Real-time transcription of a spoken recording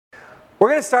We're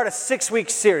going to start a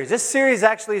 6-week series. This series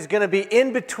actually is going to be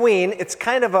in between. It's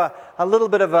kind of a little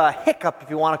bit of a hiccup, if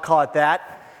you want to call it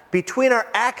that, between our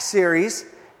Acts series,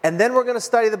 and then we're going to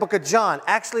study the book of John.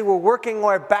 Actually, we're working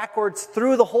our way backwards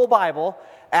through the whole Bible,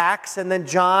 Acts, and then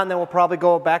John, then we'll probably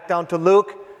go back down to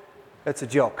Luke. That's a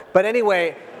joke. But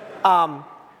anyway,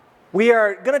 we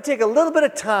are going to take a little bit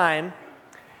of time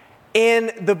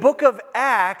in the book of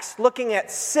Acts, looking at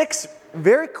six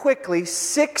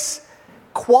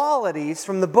qualities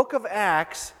from the book of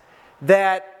Acts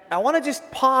that I want to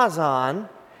just pause on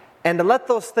and to let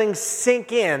those things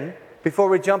sink in before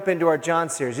we jump into our John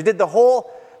series. We did the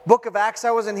whole book of Acts.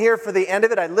 I wasn't here for the end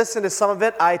of it. I listened to some of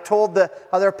it. I told the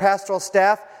other pastoral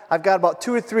staff I've got about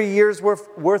 2 or 3 years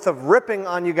worth of ripping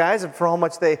on you guys for how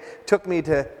much they took me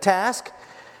to task.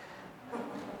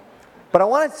 But I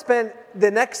want to spend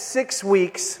the next 6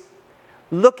 weeks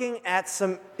looking at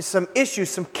some issues,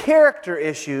 some character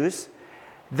issues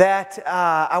that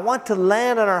I want to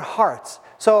land on our hearts.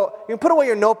 So you can put away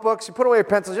your notebooks, you put away your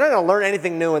pencils. You're not going to learn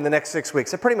anything new in the next 6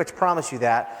 weeks. I pretty much promise you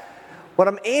that. What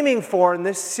I'm aiming for in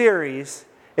this series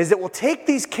is that we'll take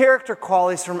these character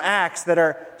qualities from Acts that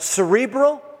are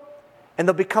cerebral and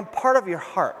they'll become part of your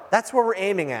heart. That's what we're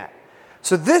aiming at.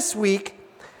 So this week,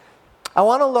 I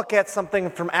want to look at something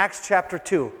from Acts chapter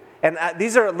 2. And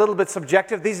these are a little bit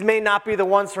subjective. These may not be the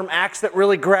ones from Acts that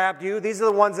really grabbed you. These are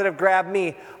the ones that have grabbed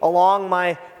me along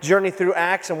my journey through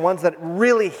Acts and ones that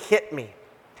really hit me.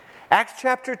 Acts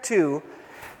chapter 2,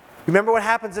 remember what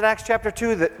happens in Acts chapter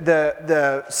 2?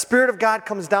 The Spirit of God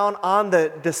comes down on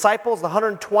the disciples, the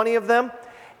 120 of them,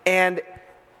 and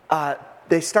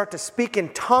they start to speak in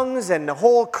tongues, and the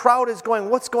whole crowd is going,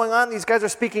 what's going on? These guys are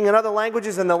speaking in other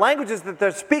languages, and the languages that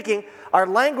they're speaking are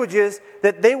languages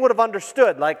that they would have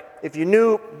understood. Like, if you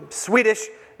knew Swedish,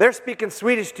 they're speaking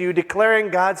Swedish to you, declaring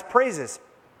God's praises.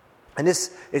 And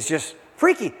this is just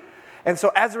freaky. And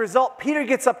so as a result, Peter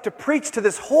gets up to preach to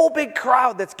this whole big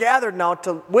crowd that's gathered now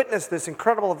to witness this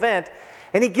incredible event,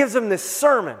 and he gives them this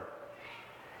sermon.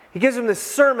 He gives them this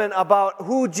sermon about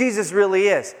who Jesus really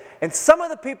is. And some of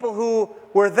the people who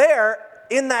were there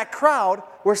in that crowd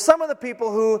were some of the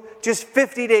people who just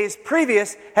 50 days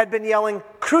previous had been yelling,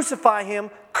 crucify him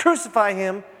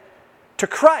to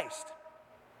Christ.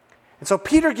 And so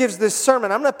Peter gives this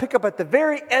sermon. I'm going to pick up at the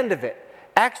very end of it.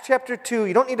 Acts chapter 2,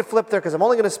 you don't need to flip there because I'm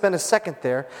only going to spend a second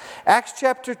there. Acts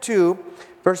chapter 2,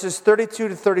 verses 32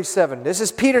 to 37. This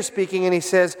is Peter speaking, and he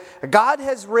says, God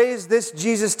has raised this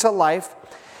Jesus to life,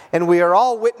 and we are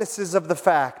all witnesses of the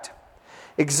fact.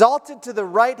 Exalted to the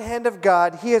right hand of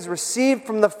God, he has received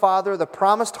from the Father the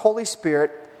promised Holy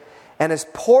Spirit and has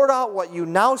poured out what you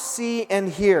now see and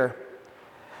hear.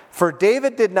 For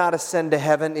David did not ascend to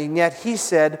heaven, and yet he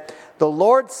said, the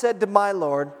Lord said to my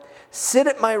Lord, sit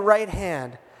at my right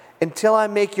hand until I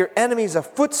make your enemies a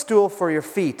footstool for your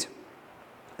feet.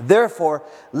 Therefore,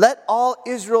 let all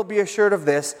Israel be assured of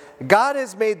this, God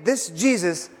has made this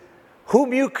Jesus,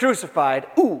 whom you crucified,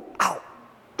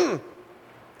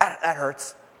 that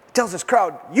hurts. He tells this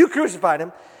crowd, you crucified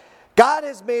him. God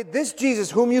has made this Jesus,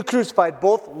 whom you crucified,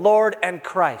 both Lord and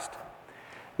Christ.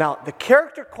 Now, the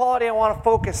character quality I want to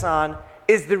focus on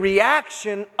is the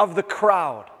reaction of the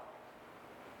crowd.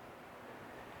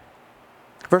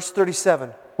 Verse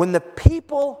 37, when the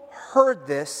people heard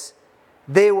this,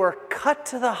 they were cut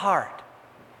to the heart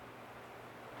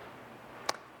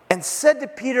and said to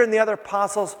Peter and the other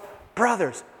apostles,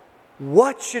 brothers,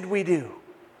 what should we do?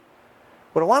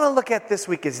 What I want to look at this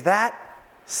week is that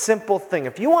simple thing.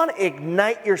 If you want to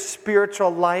ignite your spiritual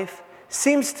life,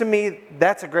 seems to me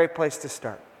that's a great place to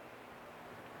start.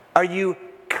 Are you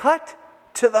cut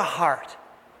to the heart?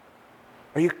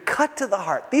 Are you cut to the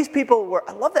heart? These people were,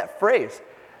 I love that phrase.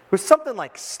 It was something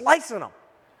like slicing them.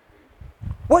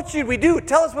 What should we do?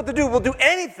 Tell us what to do. We'll do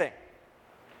anything.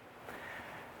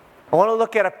 I want to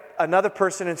look at another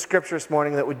person in Scripture this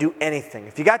morning that would do anything.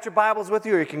 If you got your Bibles with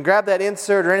you, or you can grab that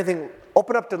insert or anything,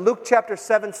 open up to Luke chapter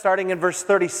 7, starting in verse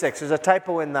 36. There's a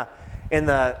typo in the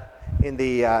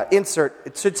insert.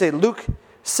 It should say Luke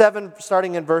 7,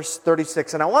 starting in verse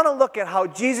 36. And I want to look at how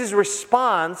Jesus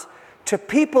responds to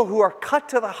people who are cut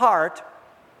to the heart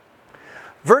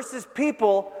versus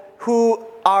people who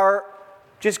are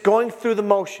just going through the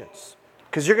motions.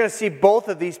 Because you're going to see both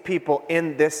of these people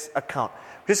in this account.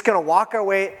 We're just going to walk our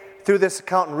way through this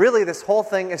account, and really this whole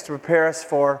thing is to prepare us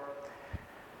for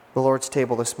the Lord's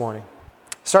table this morning.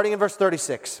 Starting in verse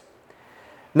 36.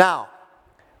 Now,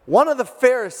 one of the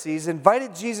Pharisees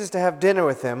invited Jesus to have dinner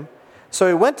with him. So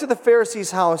he went to the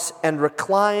Pharisee's house and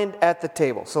reclined at the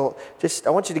table. So I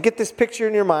want you to get this picture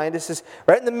in your mind. This is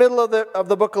right in the middle of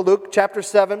the book of Luke, chapter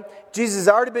 7. Jesus has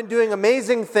already been doing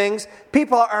amazing things.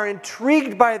 People are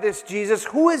intrigued by this Jesus.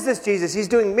 Who is this Jesus? He's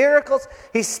doing miracles.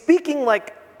 He's speaking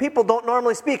like people don't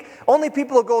normally speak. Only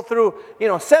people who go through,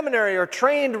 seminary or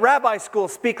trained rabbi school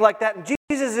speak like that. And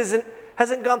Jesus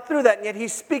hasn't gone through that, and yet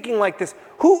he's speaking like this.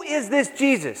 Who is this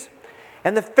Jesus?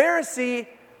 And the Pharisee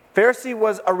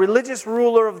was a religious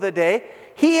ruler of the day.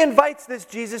 He invites this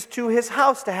Jesus to his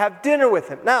house to have dinner with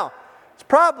him. Now, it's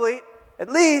probably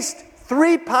at least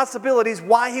 3 possibilities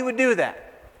why he would do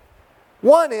that.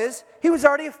 One is, he was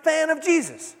already a fan of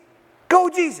Jesus. Go,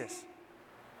 Jesus.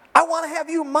 I want to have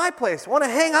you in my place. I want to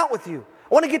hang out with you.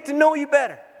 I want to get to know you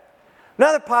better.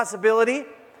 Another possibility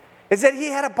is that he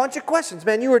had a bunch of questions.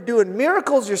 Man, you are doing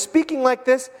miracles. You're speaking like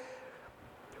this.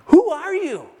 Who are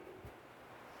you?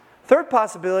 Third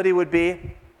possibility would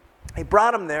be he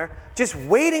brought him there just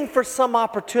waiting for some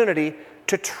opportunity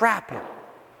to trap him,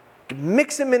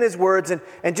 mix him in his words,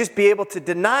 and just be able to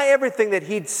deny everything that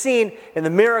he'd seen in the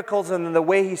miracles and in the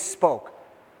way he spoke.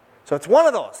 So it's one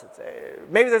of those.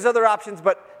 Maybe there's other options,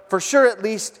 but for sure at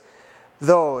least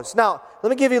those. Now, let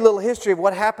me give you a little history of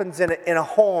what happens in a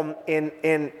home in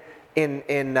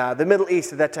the Middle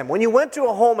East at that time. When you went to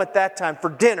a home at that time for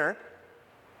dinner,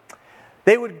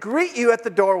 they would greet you at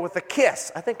the door with a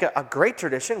kiss. I think a great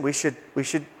tradition. We should,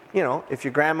 if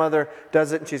your grandmother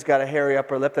does it and she's got a hairy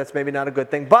upper lip, that's maybe not a good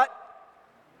thing. But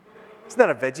isn't that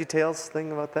a VeggieTales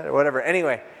thing about that or whatever?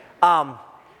 Anyway, you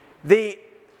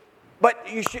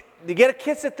get a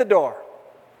kiss at the door,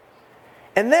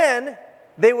 and then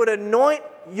they would anoint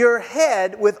your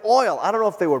head with oil. I don't know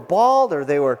if they were bald or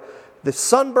they were the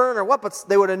sunburn or what, but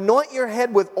they would anoint your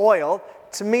head with oil.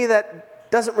 To me, that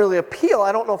doesn't really appeal.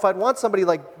 I don't know if I'd want somebody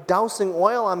like dousing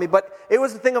oil on me, but it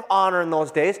was a thing of honor in those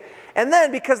days. And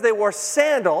then because they wore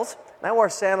sandals, and I wore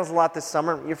sandals a lot this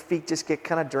summer, your feet just get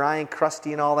kind of dry and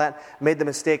crusty and all that. I made the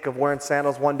mistake of wearing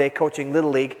sandals one day coaching Little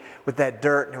League with that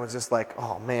dirt, and it was just like,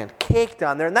 oh man, caked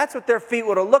on there. And that's what their feet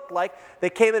would have looked like. They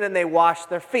came in and they washed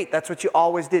their feet. That's what you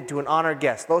always did to an honored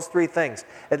guest. Those 3 things.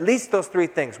 At least those 3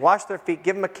 things. Wash their feet,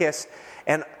 give them a kiss,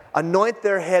 and anoint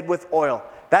their head with oil.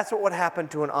 That's what would happen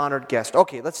to an honored guest.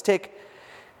 Okay, let's take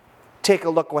a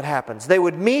look what happens. They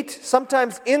would meet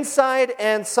sometimes inside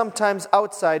and sometimes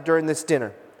outside during this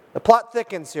dinner. The plot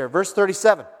thickens here. Verse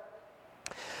 37.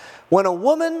 When a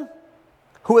woman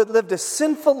who had lived a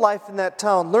sinful life in that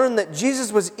town learned that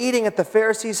Jesus was eating at the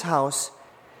Pharisee's house,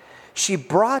 she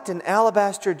brought an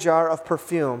alabaster jar of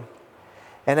perfume,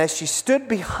 and as she stood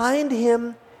behind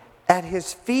him at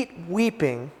his feet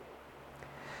weeping,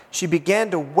 she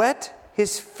began to wet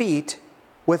his feet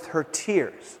with her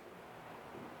tears.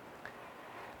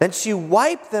 Then she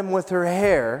wiped them with her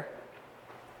hair,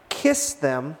 kissed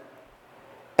them,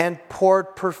 and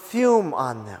poured perfume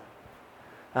on them.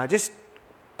 Now just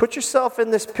put yourself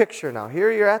in this picture now.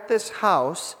 Here you're at this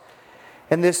house,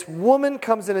 and this woman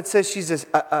comes in and says she's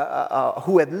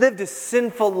who had lived a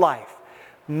sinful life.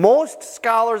 Most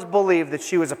scholars believe that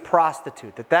she was a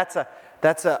prostitute,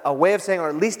 that's a way of saying, or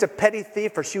at least a petty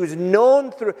thief, or she was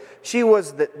known through, she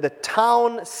was the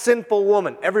town sinful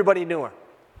woman. Everybody knew her.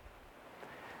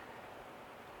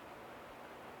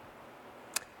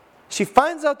 She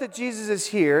finds out that Jesus is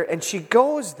here, and she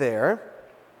goes there.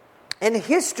 In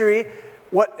history,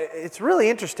 it's really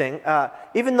interesting.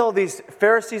 Even though these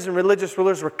Pharisees and religious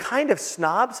rulers were kind of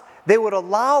snobs, they would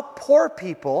allow poor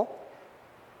people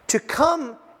to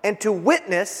come and to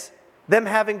witness them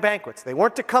having banquets. They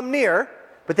weren't to come near,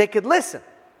 but they could listen.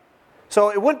 So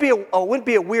it wouldn't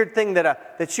be a weird thing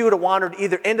that she would have wandered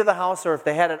either into the house, or if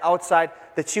they had it outside,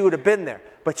 that she would have been there.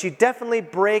 But she definitely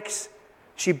breaks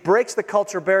the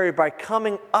culture barrier by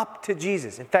coming up to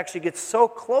Jesus. In fact, she gets so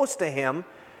close to him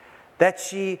that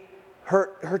she's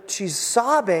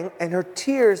sobbing and her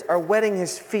tears are wetting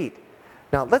his feet.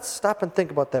 Now let's stop and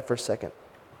think about that for a second.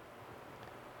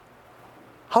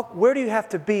 Where do you have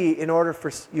to be in order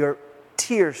for your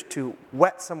tears to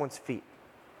wet someone's feet?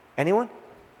 Anyone?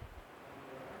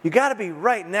 You got to be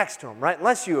right next to him, right?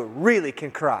 Unless you really can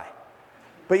cry.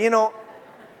 But you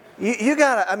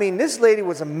got to, this lady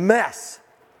was a mess.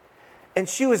 And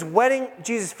she was wetting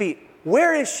Jesus' feet.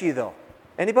 Where is she though?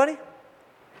 Anybody?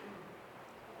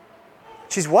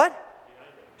 She's what?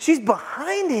 She's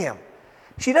behind him.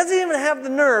 She doesn't even have the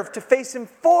nerve to face him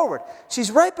forward. She's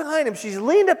right behind him. She's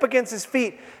leaned up against his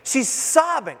feet. She's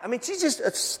sobbing. She's just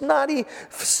a snotty,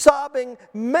 sobbing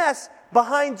mess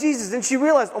behind Jesus. And she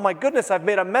realized, oh my goodness, I've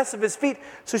made a mess of his feet.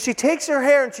 So she takes her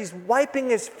hair and she's wiping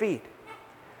his feet.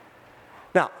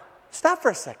 Now, stop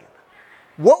for a second.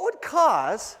 What would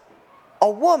cause a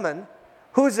woman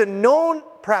who's a known,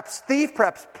 perhaps thief,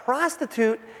 perhaps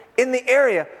prostitute in the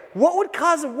area, what would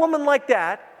cause a woman like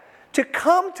that to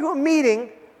come to a meeting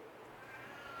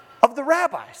of the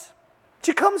rabbis?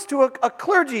 She comes to a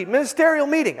clergy ministerial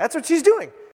meeting. That's what she's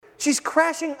doing. She's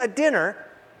crashing a dinner.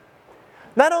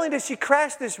 Not only does she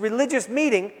crash this religious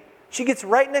meeting, she gets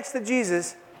right next to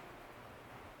Jesus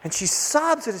and she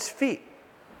sobs at his feet.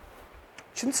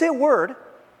 She didn't say a word.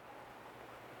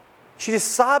 She just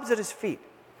sobs at his feet.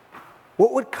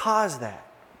 What would cause that?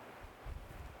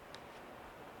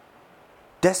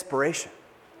 Desperation.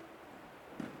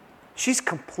 She's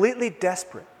completely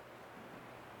desperate.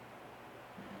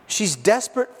 She's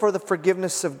desperate for the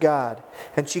forgiveness of God.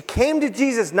 And she came to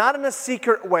Jesus not in a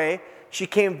secret way. She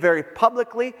came very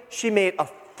publicly. She made a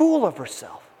fool of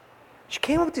herself. She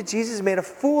came up to Jesus and made a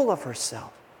fool of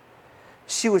herself.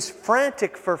 She was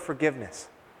frantic for forgiveness.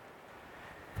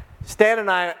 Stan and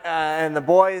I and the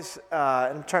boys,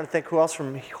 I'm trying to think who else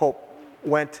from Hope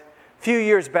went. A few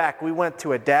years back, we went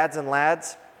to a Dads and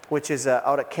Lads, which is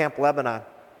out at Camp Lebanon.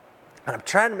 And I'm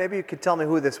trying to, maybe you could tell me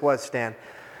who this was, Stan.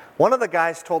 One of the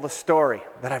guys told a story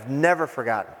that I've never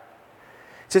forgotten.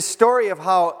 It's a story of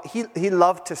how he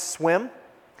loved to swim.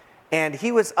 And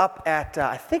he was up at,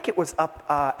 I think it was up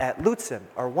at Lutzen,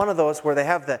 or one of those where they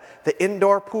have the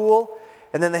indoor pool,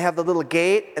 and then they have the little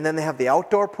gate, and then they have the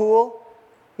outdoor pool.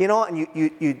 You know, and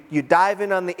you dive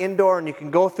in on the indoor, and you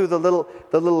can go through the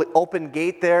little open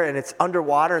gate there, and it's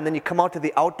underwater, and then you come out to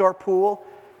the outdoor pool.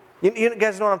 You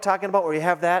guys know what I'm talking about, where you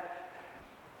have that?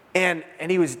 And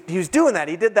he was doing that.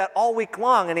 He did that all week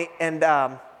long,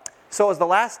 so it was the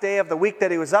last day of the week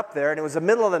that he was up there, and it was the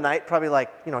middle of the night, probably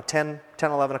like 10,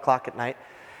 11 o'clock at night.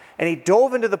 And he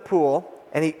dove into the pool,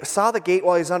 and he saw the gate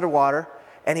while he was underwater,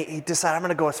 and he decided, I'm going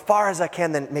to go as far as I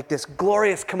can, then make this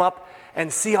glorious come up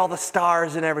and see all the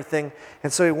stars and everything.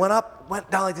 And so he went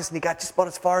down like this, and he got just about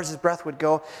as far as his breath would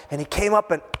go, and he came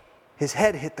up, and his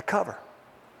head hit the cover.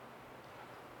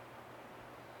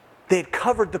 They had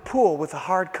covered the pool with a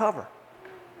hard cover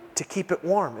to keep it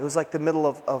warm. It was like the middle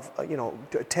of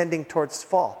tending towards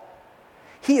fall.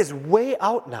 He is way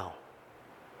out now.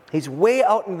 He's way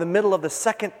out in the middle of the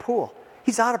second pool.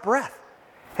 He's out of breath.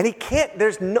 And he can't,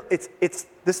 this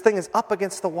thing is up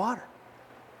against the water.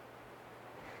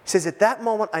 He says, at that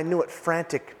moment, I knew what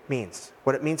frantic means,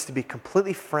 what it means to be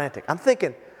completely frantic. I'm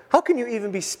thinking, how can you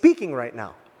even be speaking right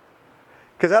now?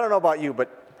 Because I don't know about you,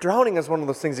 but drowning is one of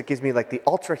those things that gives me like the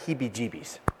ultra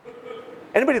heebie-jeebies.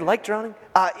 Anybody like drowning?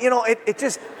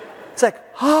 It's like,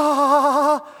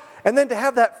 and then to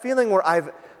have that feeling where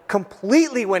I've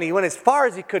completely, when he went as far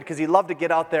as he could, because he loved to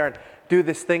get out there and do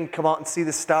this thing, come out and see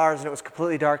the stars, and it was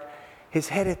completely dark, his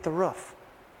head hit the roof.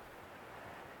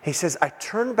 He says, I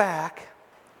turned back,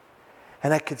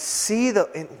 and I could see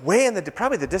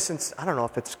probably the distance, I don't know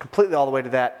if it's completely all the way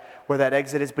to where that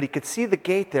exit is, but he could see the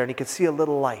gate there, and he could see a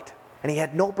little light. And he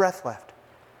had no breath left.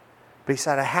 But he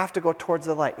said, I have to go towards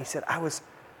the light. And he said, I was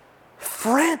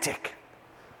frantic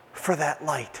for that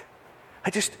light.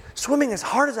 I just swimming as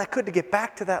hard as I could to get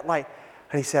back to that light.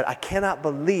 And he said, I cannot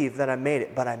believe that I made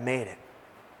it, but I made it.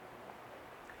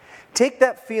 Take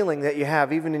that feeling that you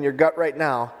have, even in your gut right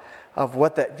now, of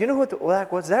what that, do you know what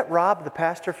that was? That Rob, the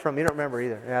pastor from, you don't remember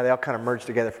either. Yeah, they all kind of merged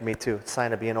together for me too. It's a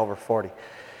sign of being over 40.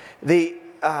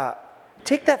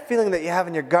 Take that feeling that you have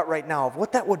in your gut right now of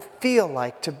what that would feel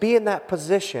like to be in that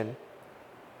position.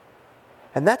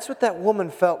 And that's what that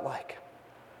woman felt like.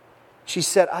 She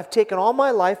said, I've taken all my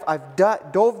life, I've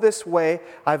dove this way,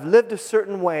 I've lived a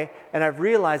certain way, and I've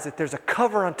realized that there's a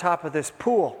cover on top of this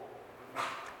pool.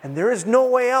 And there is no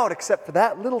way out except for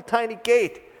that little tiny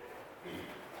gate.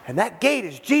 And that gate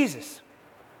is Jesus.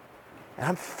 And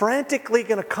I'm frantically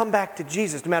going to come back to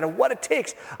Jesus. No matter what it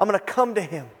takes, I'm going to come to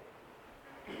Him.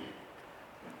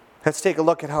 Let's take a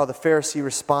look at how the Pharisee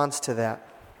responds to that.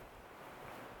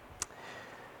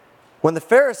 When the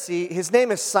Pharisee, his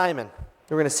name is Simon.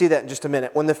 We're going to see that in just a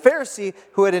minute. When the Pharisee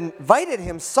who had invited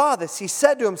him saw this, he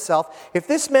said to himself, if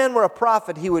this man were a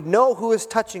prophet, he would know who is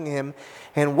touching him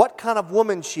and what kind of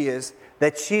woman she is,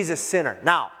 that she's a sinner.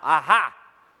 Now,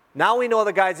 now we know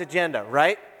the guy's agenda,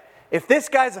 right? If this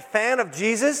guy's a fan of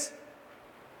Jesus,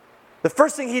 the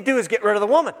first thing he'd do is get rid of the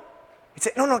woman. He'd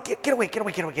say, no, get away.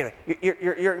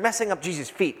 You're messing up Jesus'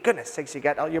 feet. Goodness sakes, you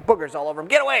got all your boogers all over him.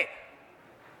 Get away.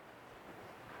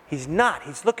 He's not.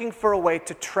 He's looking for a way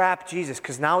to trap Jesus,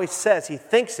 because now he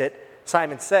thinks it,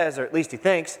 Simon says, or at least he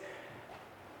thinks,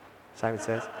 Simon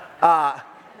says,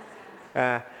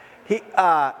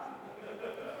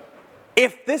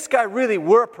 if this guy really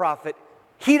were a prophet,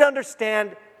 he'd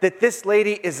understand that this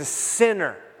lady is a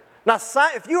sinner. Now,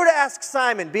 if you were to ask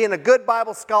Simon, being a good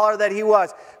Bible scholar that he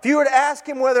was, if you were to ask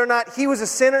him whether or not he was a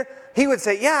sinner, he would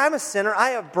say, yeah, I'm a sinner.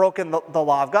 I have broken the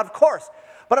law of God, of course.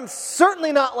 But I'm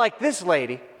certainly not like this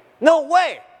lady. No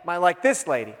way am I like this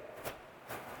lady.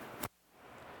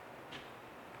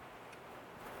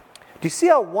 Do you see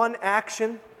how one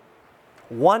action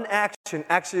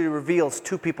actually reveals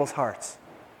two people's hearts?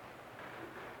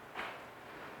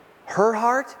 Her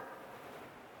heart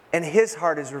and his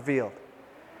heart is revealed.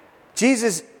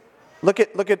 Jesus, look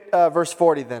at verse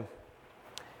 40 then.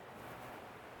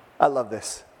 I love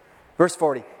this. Verse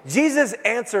 40. Jesus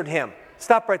answered him.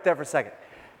 Stop right there for a second.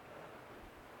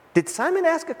 Did Simon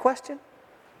ask a question?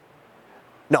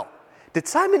 No. Did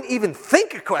Simon even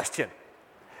think a question?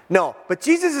 No. But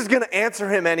Jesus is going to answer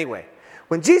him anyway.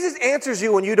 When Jesus answers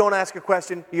you when you don't ask a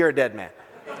question, you're a dead man.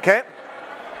 Okay?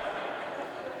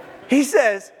 He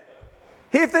says,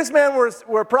 if this man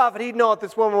were a prophet, he'd know that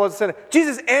this woman was a sinner.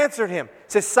 Jesus answered him.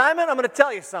 He says, Simon, I'm going to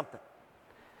tell you something.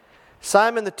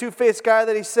 Simon, the two-faced guy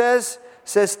that he says,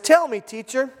 tell me,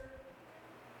 teacher.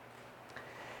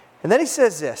 And then he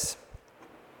says this.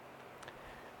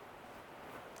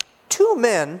 Two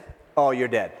men, oh, you're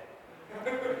dead.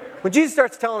 When Jesus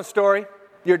starts telling a story,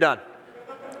 you're done.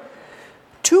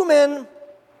 Two men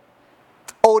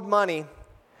owed money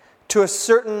to a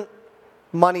certain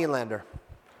moneylender.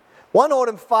 One owed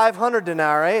him 500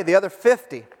 denarii, the other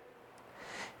 50.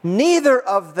 Neither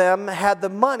of them had the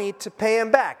money to pay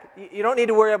him back. You don't need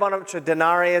to worry about how much a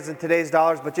denarii is in today's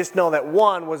dollars, but just know that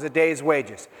one was a day's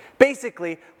wages.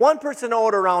 Basically, one person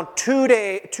owed around 2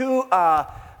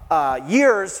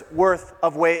 years worth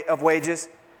of wages,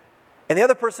 and the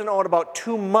other person owed about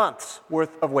 2 months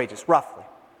worth of wages, roughly.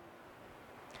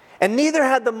 And neither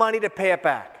had the money to pay it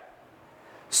back.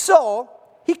 So,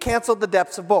 he canceled the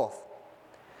debts of both.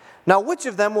 Now, which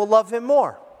of them will love him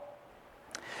more?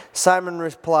 Simon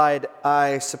replied,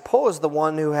 I suppose the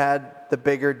one who had the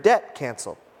bigger debt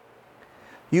canceled.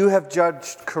 You have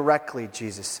judged correctly,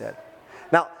 Jesus said.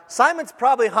 Now, Simon's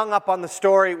probably hung up on the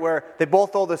story where they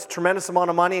both owe this tremendous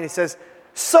amount of money, and he says,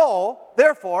 so,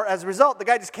 therefore, as a result, the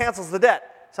guy just cancels the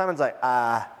debt. Simon's like,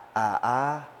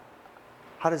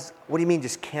 what do you mean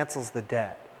just cancels the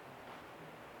debt?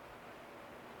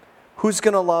 Who's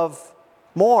going to love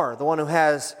more? The one who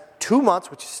has 2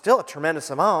 months, which is still a tremendous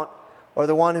amount, or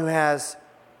the one who has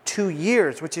 2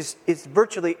 years, which is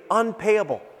virtually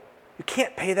unpayable. You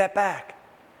can't pay that back.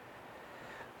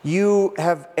 You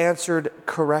have answered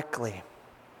correctly.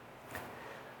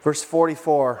 Verse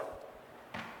 44.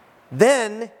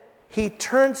 Then he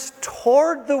turns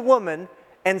toward the woman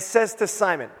and says to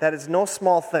Simon, that is no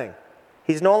small thing.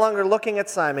 He's no longer looking at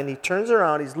Simon. He turns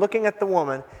around, he's looking at the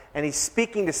woman, and he's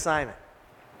speaking to Simon.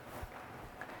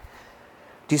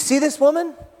 Do you see this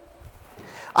woman?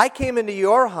 I came into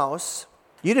your house.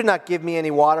 You did not give me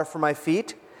any water for my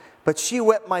feet, but she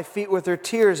wet my feet with her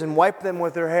tears and wiped them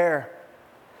with her hair.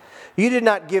 You did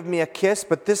not give me a kiss,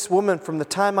 but this woman from the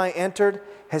time I entered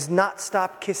has not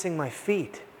stopped kissing my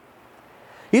feet.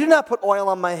 You did not put oil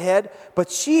on my head, but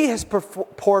she has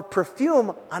poured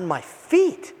perfume on my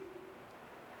feet.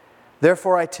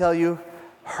 Therefore I tell you,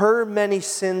 her many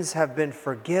sins have been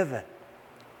forgiven,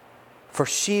 for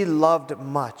she loved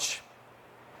much.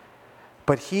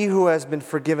 But he who has been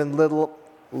forgiven little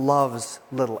loves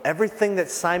little. Everything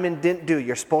that Simon didn't do,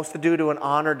 you're supposed to do to an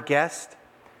honored guest,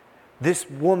 this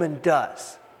woman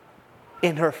does.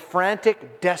 In her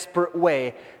frantic, desperate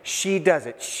way, she does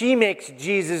it. She makes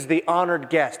Jesus the honored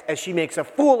guest. As she makes a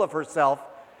fool of herself,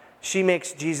 she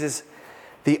makes Jesus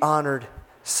the honored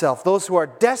self. Those who are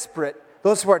desperate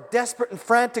and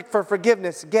frantic for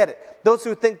forgiveness, get it. Those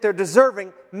who think they're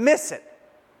deserving, miss it.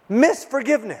 Miss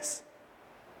forgiveness.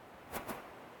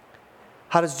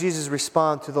 How does Jesus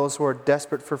respond to those who are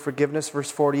desperate for forgiveness? Verse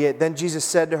 48, then Jesus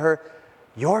said to her,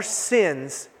 your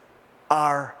sins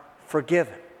are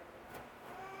forgiven.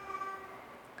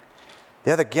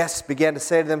 The other guests began to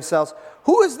say to themselves,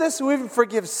 who is this who even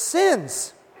forgives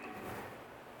sins?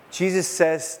 Jesus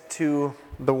says to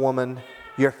the woman,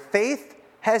 your faith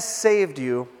has saved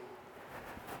you.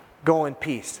 Go in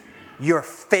peace. Your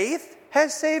faith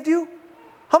has saved you?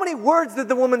 How many words did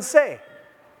the woman say?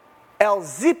 El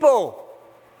Zippo.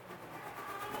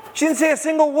 She didn't say a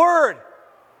single word.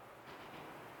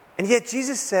 And yet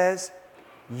Jesus says,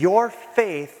 your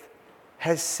faith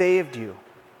has saved you.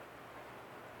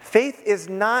 Faith is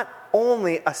not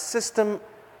only a system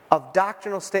of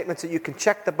doctrinal statements that you can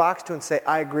check the box to and say,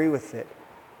 I agree with it.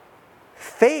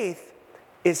 Faith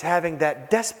is having that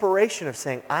desperation of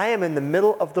saying, I am in the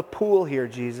middle of the pool here,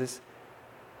 Jesus.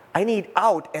 I need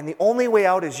out, and the only way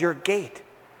out is your gate.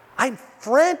 I'm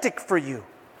frantic for you.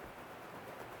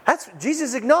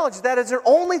 Jesus acknowledged that as her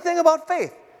only thing about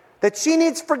faith, that she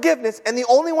needs forgiveness, and the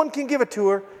only one can give it to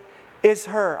her is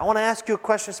her. I want to ask you a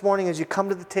question this morning as you come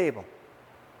to the table.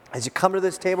 As you come to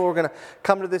this table, we're going to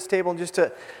come to this table in just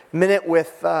a minute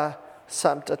with a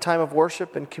time of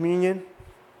worship and communion.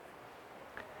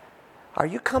 Are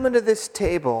you coming to this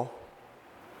table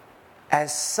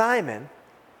as Simon,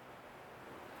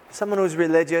 someone who's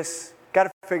religious, got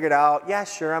it figured out, yeah,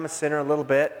 sure, I'm a sinner a little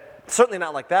bit, certainly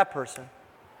not like that person?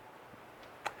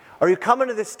 Are you coming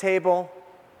to this table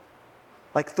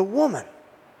like the woman,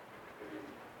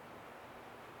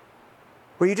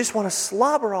 where you just want to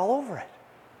slobber all over it?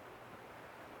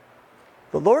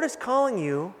 The Lord is calling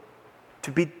you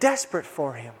to be desperate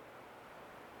for Him.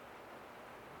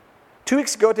 2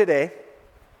 weeks ago today,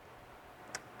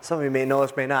 some of you may know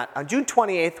this, may not. On June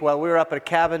 28th, while we were up at a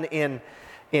cabin in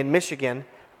Michigan,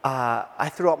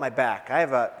 I threw out my back. I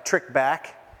have a trick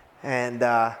back, and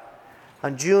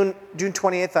on June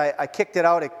 28th, I kicked it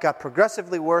out. It got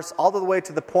progressively worse, all the way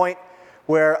to the point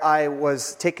where I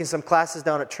was taking some classes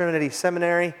down at Trinity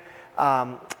Seminary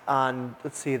on,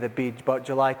 that'd be about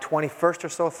July 21st or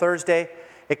so, Thursday.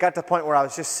 It got to the point where I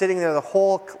was just sitting there the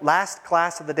whole last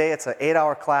class of the day. It's an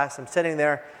 8-hour class. I'm sitting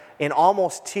there in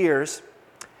almost tears,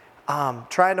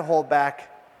 trying to hold back,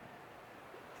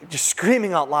 just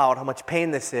screaming out loud how much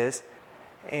pain this is.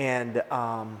 And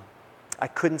I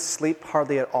couldn't sleep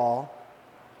hardly at all.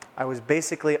 I was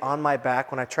basically on my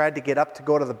back. When I tried to get up to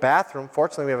go to the bathroom,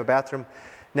 fortunately we have a bathroom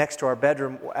next to our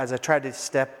bedroom. As I tried to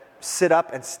sit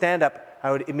up and stand up,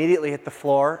 I would immediately hit the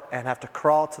floor and have to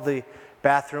crawl to the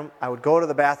bathroom. I would go to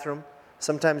the bathroom,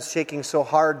 sometimes shaking so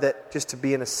hard that just to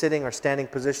be in a sitting or standing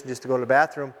position just to go to the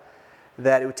bathroom,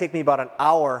 that it would take me about an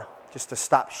hour just to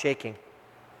stop shaking.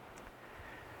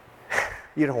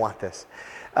 You don't want this.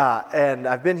 And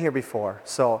I've been here before.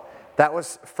 So that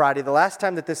was Friday. The last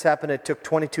time that this happened, it took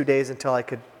 22 days until I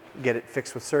could get it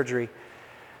fixed with surgery.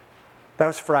 That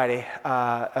was Friday. It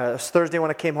was Thursday when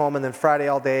I came home, and then Friday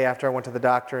all day after I went to the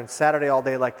doctor, and Saturday all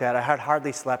day like that. I had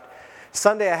hardly slept.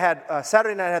 Saturday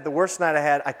night I had the worst night I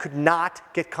had. I could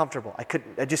not get comfortable.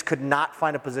 I just could not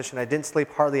find a position. I didn't sleep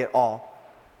hardly at all.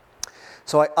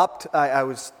 So I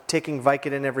was taking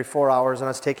Vicodin every 4 hours, and I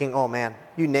was taking, oh man,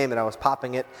 you name it, I was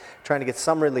popping it, trying to get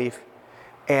some relief.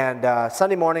 And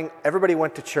Sunday morning, everybody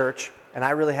went to church, and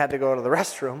I really had to go to the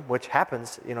restroom, which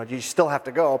happens, you still have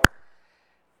to go.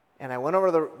 And I went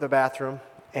over to the bathroom,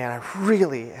 and I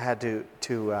really had to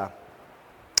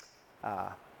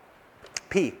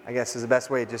pee, I guess is the best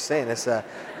way of just saying this.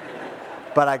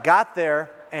 But I got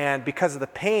there, and because of the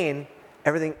pain,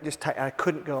 everything just tight, I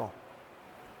couldn't go.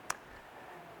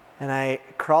 And I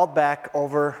crawled back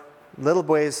over little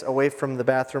ways away from the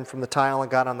bathroom, from the tile, and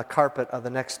got on the carpet of the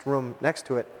next room next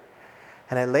to it.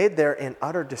 And I laid there in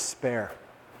utter despair.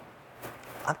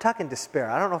 I'm talking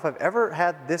despair. I don't know if I've ever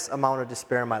had this amount of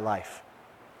despair in my life.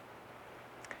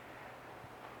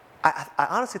 I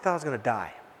honestly thought I was going to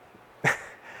die. I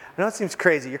know it seems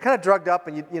crazy. You're kind of drugged up,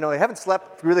 and you haven't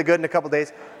slept really good in a couple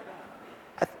days.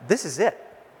 This is it.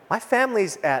 My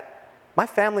family's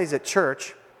at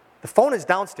church. The phone is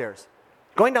downstairs.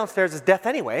 Going downstairs is death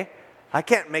anyway. I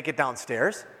can't make it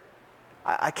downstairs.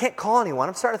 I can't call anyone.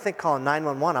 I'm starting to think calling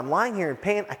 911. I'm lying here in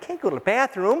pain. I can't go to the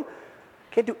bathroom.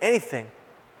 Can't do anything.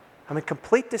 I'm in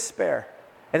complete despair.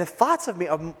 And the thoughts of me,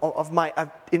 of my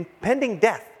impending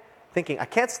death, thinking, I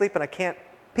can't sleep and I can't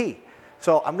pee.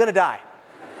 So I'm going to die.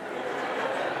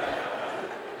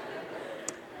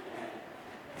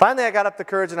 Finally, I got up the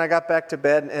courage and I got back to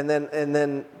bed, and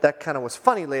then that kind of was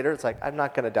funny later. It's like, I'm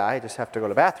not going to die, I just have to go to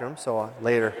the bathroom, so I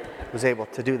later was able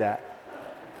to do that.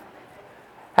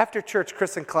 After church,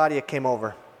 Chris and Claudia came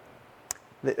over.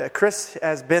 Chris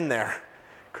has been there.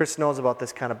 Chris knows about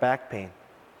this kind of back pain.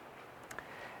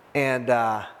 And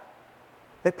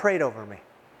they prayed over me.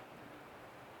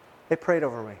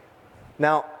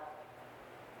 Now,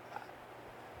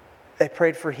 they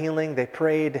prayed for healing. They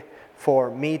prayed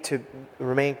for me to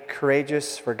remain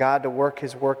courageous, for God to work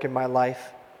His work in my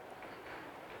life.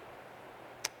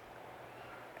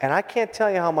 And I can't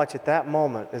tell you how much at that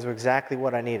moment is exactly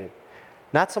what I needed.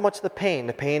 Not so much the pain.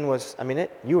 The pain was,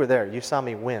 you were there. You saw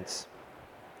me wince.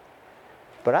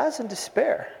 But I was in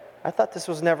despair. I thought this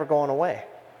was never going away.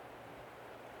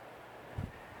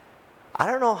 I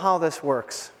don't know how this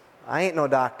works. I ain't no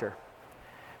doctor.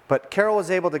 But Carol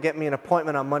was able to get me an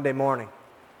appointment on Monday morning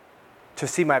to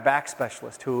see my back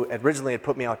specialist, who originally had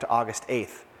put me out to August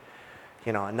 8th.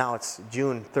 And now it's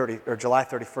June 30 or July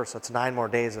 31st, so it's 9 more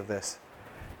days of this.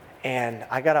 And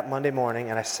I got up Monday morning,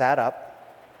 and I sat up,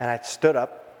 and I stood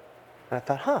up, and I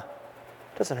thought,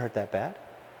 it doesn't hurt that bad.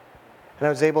 And I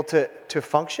was able to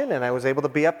function, and I was able to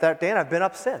be up that day, and I've been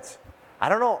up since. I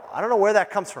don't know where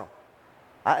that comes from.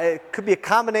 It could be a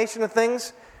combination of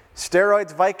things.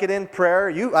 Steroids, Vicodin, prayer.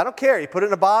 I don't care. You put it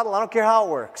in a bottle. I don't care how it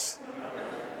works.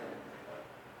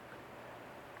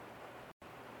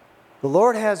 The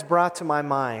Lord has brought to my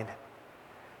mind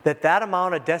that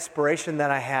amount of desperation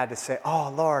that I had to say,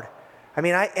 oh, Lord. I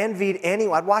mean, I envied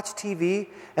anyone. I'd watch TV,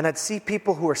 and I'd see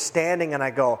people who are standing, and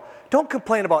I go, don't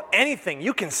complain about anything.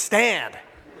 You can stand.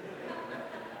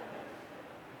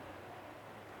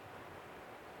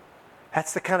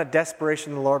 That's the kind of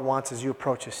desperation the Lord wants as you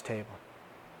approach His table.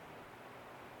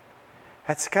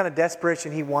 That's the kind of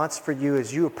desperation He wants for you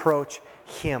as you approach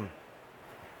Him.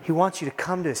 He wants you to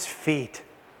come to His feet,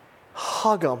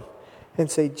 hug Him,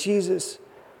 and say, Jesus,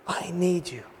 I need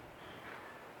you.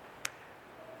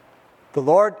 The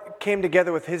Lord came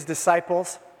together with His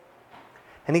disciples,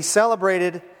 and He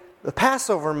celebrated the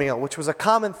Passover meal, which was a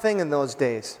common thing in those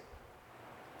days.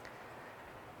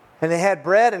 And they had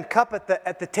bread and cup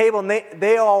at the table, and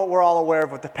they all were all aware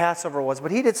of what the Passover was.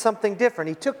 But He did something different.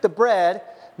 He took the bread.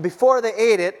 Before they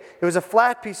ate it, it was a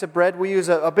flat piece of bread. We use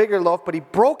a bigger loaf, but He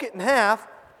broke it in half,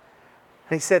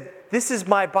 and He said, this is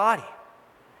my body,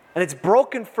 and it's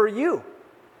broken for you.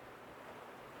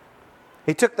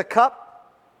 He took the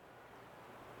cup,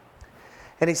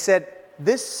 and He said,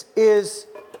 this is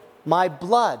my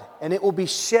blood, and it will be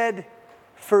shed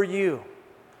for you.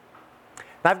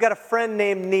 Now, I've got a friend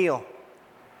named Neil,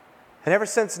 and ever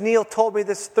since Neil told me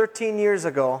this 13 years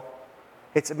ago,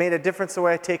 it's made a difference the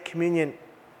way I take communion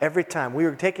every time. We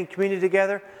were taking communion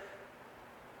together.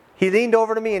 He leaned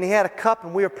over to me, and he had a cup,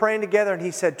 and we were praying together, and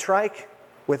he said, Trike,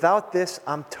 without this,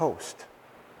 I'm toast.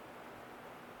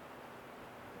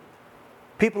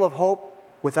 People of hope,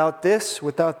 without this,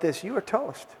 you are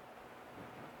toast.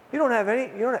 You don't have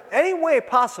any way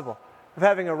possible of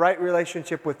having a right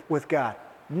relationship with God.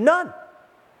 None.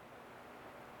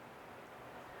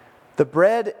 The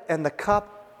bread and the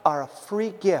cup are a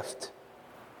free gift.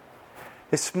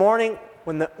 This morning,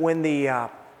 when the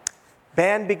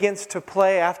band begins to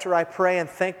play, after I pray and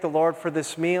thank the Lord for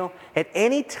this meal, at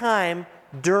any time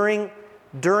during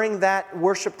that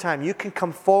worship time, you can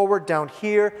come forward down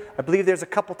here. I believe there's a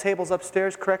couple tables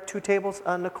upstairs, correct? 2 tables,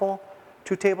 Nicole?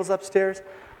 2 tables upstairs.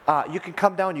 You can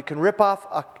come down. You can rip off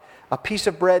a piece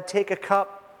of bread, take a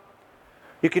cup.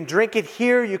 You can drink it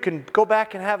here. You can go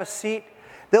back and have a seat.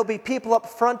 There'll be people up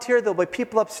front here. There'll be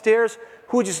people upstairs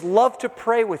who would just love to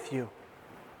pray with you.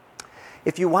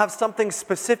 If you have something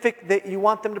specific that you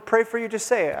want them to pray for you, just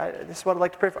say, this is what I'd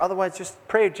like to pray for. Otherwise, just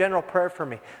pray a general prayer for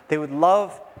me. They would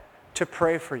love to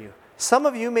pray for you. Some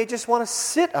of you may just want to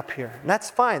sit up here, and that's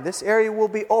fine. This area will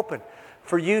be open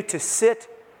for you to sit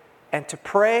and to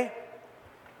pray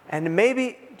and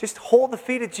maybe just hold the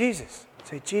feet of Jesus.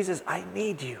 Say, Jesus, I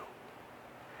need you.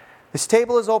 This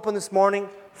table is open this morning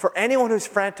for anyone who's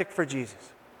frantic for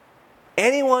Jesus.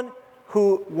 Anyone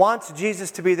who wants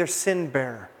Jesus to be their sin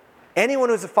bearer. Anyone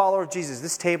who's a follower of Jesus,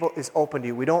 this table is open to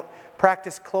you. We don't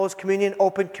practice closed communion,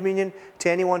 open communion to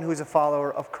anyone who's a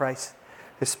follower of Christ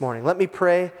this morning. Let me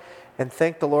pray and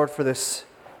thank the Lord for this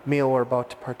meal we're about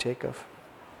to partake of.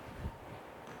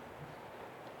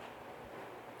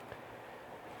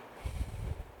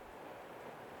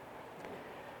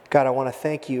 God, I want to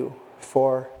thank you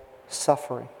for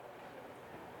suffering.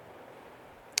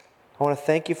 I want to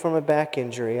thank you for my back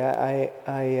injury. I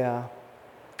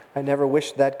never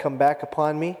wished that'd come back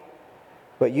upon me,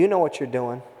 but you know what you're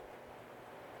doing.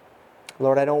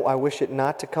 Lord, I wish it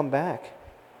not to come back.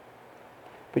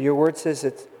 But your word says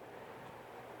that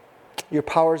your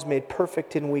power is made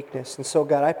perfect in weakness. And so,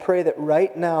 God, I pray that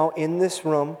right now in this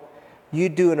room, you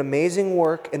do an amazing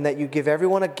work and that you give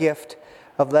everyone a gift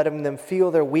of letting them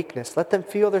feel their weakness. Let them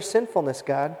feel their sinfulness,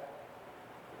 God.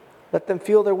 Let them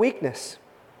feel their weakness.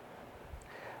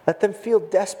 Let them feel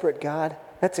desperate, God.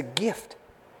 That's a gift.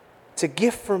 It's a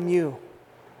gift from you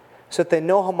so that they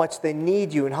know how much they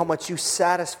need you and how much you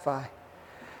satisfy.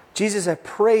 Jesus, I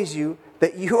praise you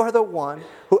that you are the one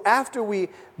who, after we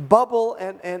bubble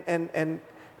and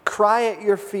cry at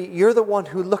your feet, you're the one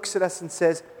who looks at us and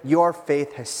says, your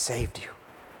faith has saved you.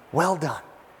 Well done.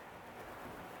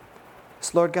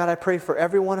 So, Lord God, I pray for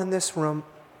everyone in this room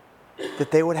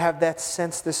that they would have that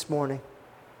sense this morning.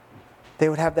 They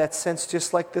would have that sense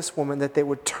just like this woman, that they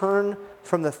would turn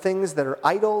from the things that are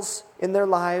idols in their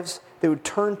lives. They would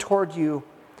turn toward you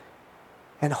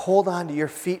and hold on to your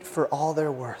feet for all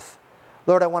they're worth.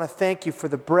 Lord, I want to thank you for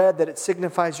the bread, that it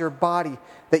signifies your body,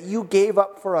 that you gave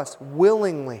up for us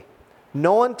willingly.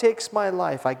 No one takes my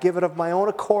life. I give it of my own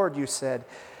accord, you said.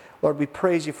 Lord, we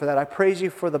praise you for that. I praise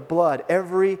you for the blood.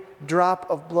 Every drop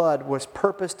of blood was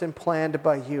purposed and planned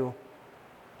by you.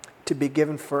 to be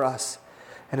given for us.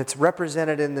 And it's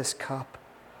represented in this cup.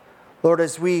 Lord,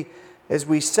 as we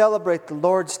celebrate the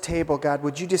Lord's table, God,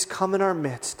 would you just come in our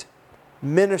midst,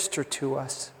 minister to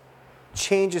us,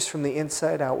 change us from the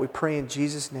inside out. We pray in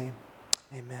Jesus' name.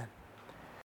 Amen.